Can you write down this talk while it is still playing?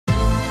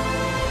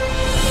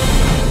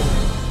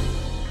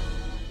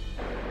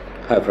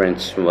Hi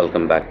friends,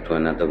 welcome back to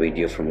another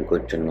video from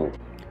Good to Know.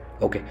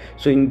 Okay,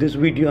 so in this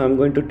video I'm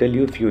going to tell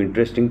you a few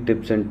interesting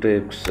tips and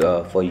tricks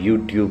for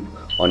YouTube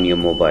on your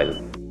mobile.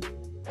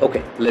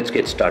 Okay, let's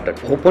get started.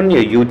 Open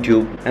your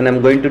YouTube and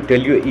I'm going to tell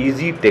you an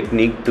easy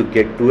technique to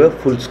get to a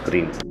full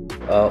screen.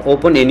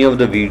 Open any of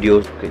the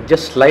videos, okay,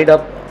 just slide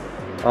up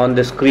on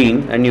the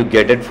screen and you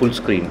get it full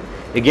screen.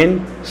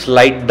 Again,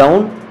 slide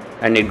down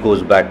and it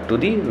goes back to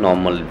the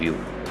normal view.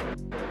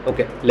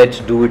 Okay, let's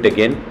do it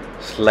again.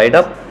 Slide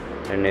up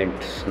and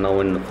it's now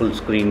in the full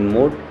screen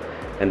mode,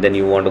 and then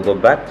you want to go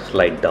back,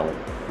 slide down.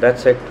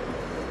 That's it.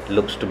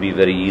 Looks to be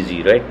very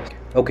easy, right?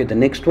 Okay, the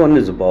next one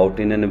is about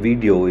in a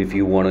video, if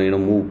you want to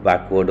move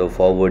backward or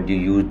forward, you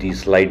use the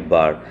slide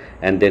bar,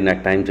 and then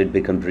at times it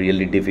becomes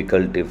really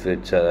difficult if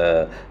it's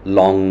a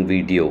long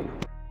video.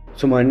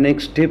 So my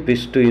next tip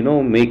is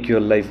to make your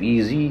life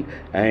easy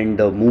and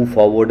move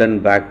forward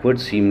and backward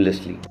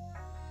seamlessly.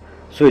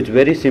 So it's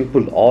very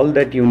simple. All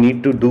that you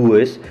need to do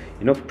is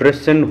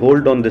press and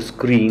hold on the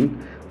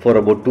screen for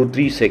about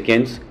 2-3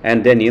 seconds,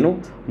 and then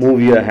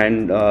move your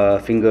hand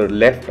finger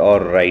left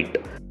or right.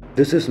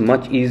 This is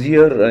much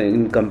easier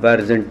in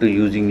comparison to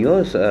using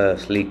your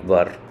sleek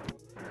bar.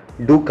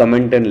 Do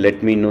comment and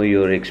let me know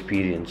your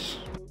experience.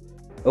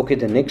 Okay,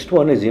 the next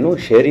one is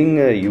sharing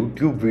a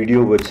YouTube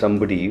video with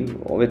somebody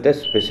with a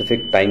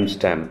specific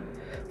timestamp.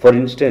 For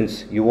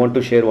instance, you want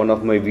to share one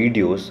of my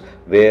videos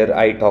where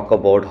I talk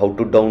about how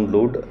to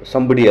download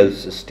somebody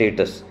else's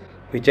status,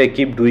 which I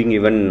keep doing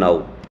even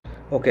now.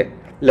 Okay,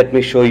 let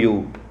me show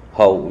you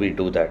how we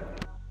do that.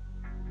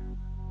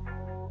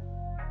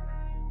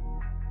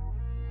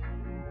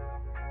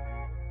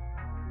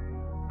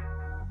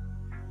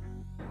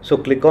 So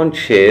click on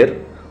share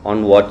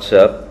on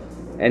WhatsApp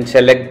and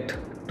select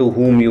to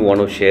whom you want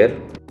to share.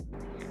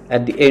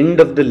 At the end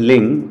of the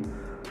link,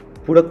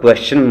 put a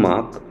question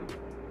mark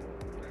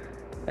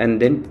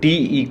and then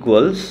T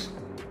equals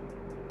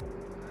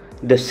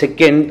the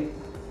second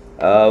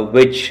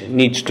which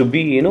needs to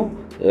be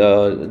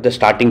the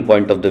starting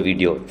point of the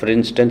video, for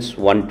instance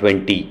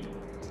 120,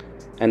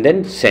 and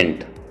then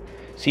send.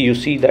 See, you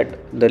see that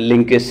the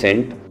link is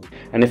sent,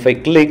 and if I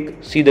click,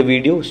 see the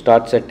video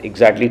starts at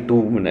exactly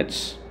 2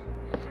 minutes.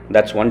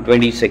 That's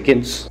 120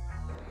 seconds.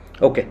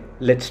 Okay,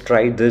 let's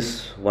try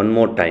this one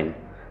more time.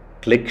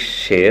 Click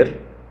share,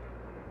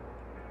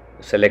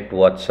 select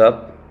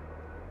WhatsApp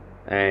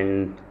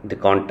and the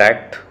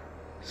contact,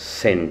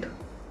 send,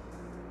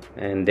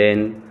 and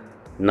then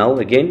now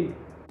again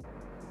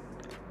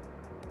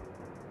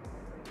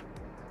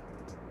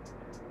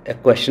a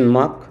question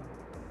mark,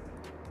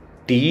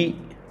 T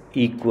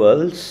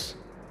equals,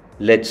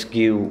 let's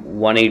give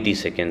 180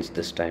 seconds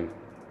this time,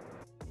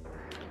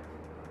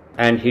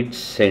 and hit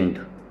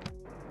send.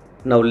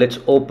 Now let's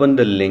open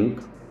the link.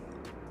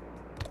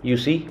 You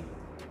see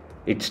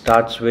it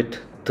starts with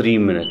 3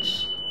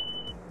 minutes.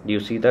 Do you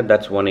see that?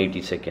 That's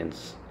 180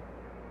 seconds.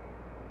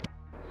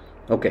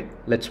 Okay,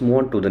 let's move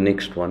on to the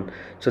next one.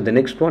 So the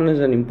next one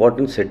is an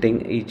important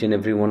setting. Each and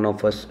every one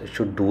of us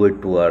should do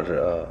it to our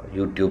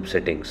YouTube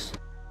settings.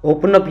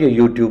 Open up your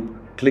YouTube,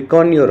 click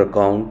on your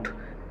account,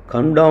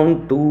 come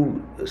down to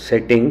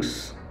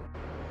settings,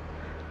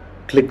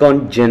 click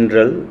on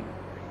general.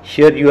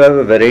 Here you have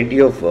a variety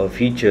of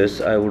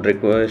features. I would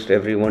request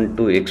everyone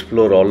to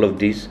explore all of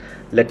these.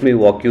 Let me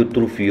walk you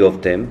through few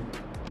of them.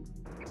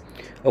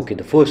 Okay,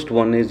 the first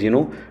one is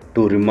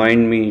to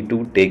remind me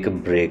to take a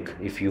break.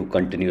 If you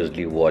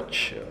continuously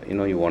watch,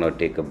 you want to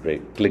take a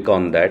break, click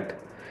on that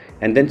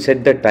and then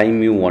set the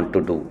time you want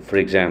to do. For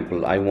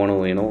example, I want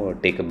to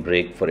take a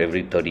break for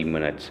every 30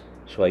 minutes,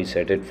 so I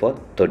set it for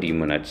 30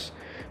 minutes.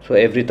 So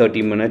every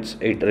 30 minutes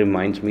it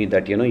reminds me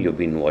that you've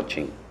been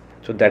watching,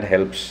 so that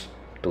helps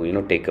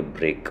to take a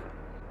break.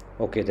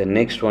 Okay, the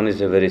next one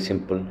is a very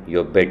simple,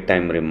 your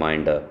bedtime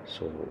reminder.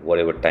 So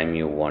whatever time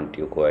you want,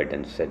 you go ahead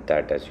and set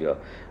that as your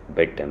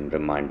bedtime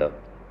reminder.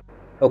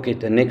 Okay,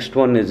 the next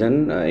one is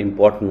an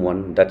important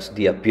one, that's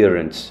the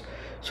appearance.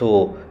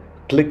 So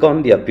click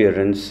on the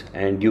appearance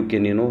and you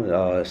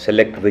can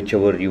select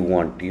whichever you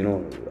want.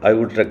 I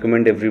would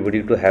recommend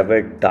everybody to have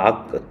a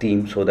dark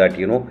theme so that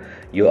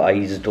your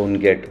eyes don't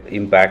get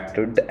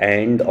impacted,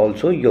 and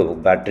also your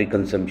battery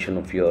consumption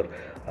of your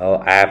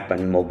app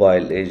and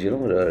mobile is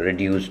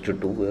reduced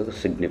to a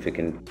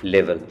significant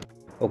level.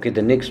 Okay,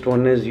 the next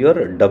one is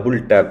your double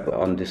tap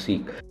on the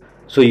seek.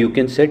 So you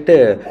can set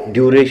a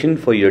duration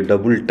for your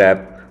double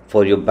tap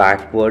for your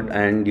backward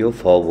and your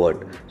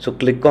forward. So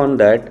click on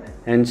that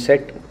and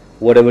set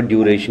whatever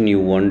duration you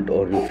want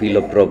or you feel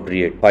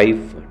appropriate,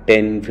 5,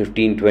 10,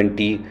 15,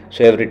 20.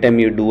 So every time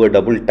you do a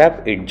double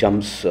tap, it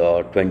jumps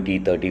 20,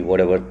 30,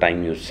 whatever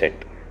time you set.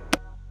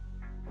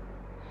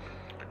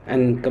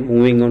 And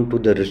moving on to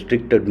the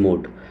restricted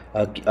mode,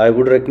 I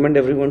would recommend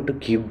everyone to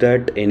keep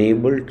that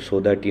enabled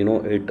so that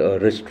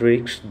it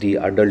restricts the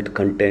adult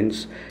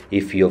contents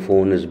if your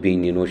phone is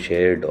being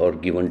shared or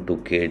given to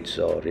kids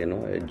or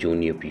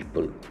junior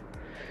people.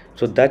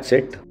 So that's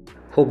it.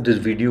 Hope this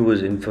video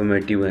was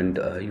informative and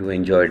you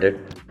enjoyed it.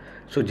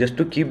 So just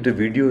to keep the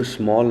video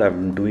small,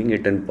 I'm doing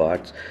it in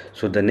parts.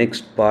 So the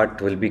next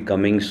part will be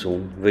coming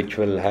soon, which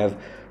will have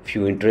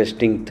few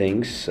interesting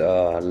things,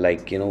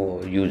 like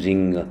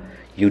using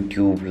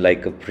YouTube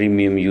like a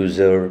premium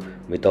user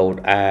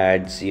without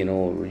ads,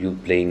 you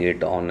playing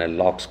it on a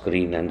lock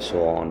screen and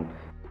so on.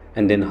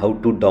 And then how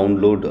to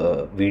download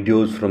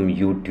videos from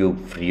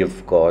YouTube free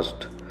of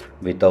cost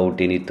without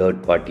any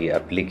third party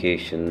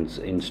applications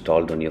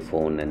installed on your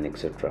phone and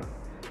etc.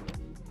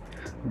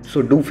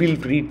 So do feel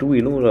free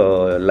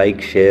to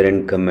like, share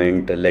and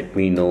comment. Let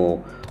me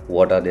know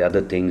what are the other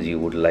things you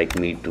would like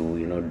me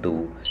to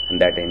do, and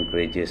that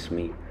encourages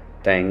me.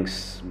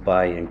 Thanks.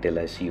 Bye until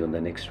I see you in the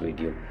next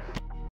video.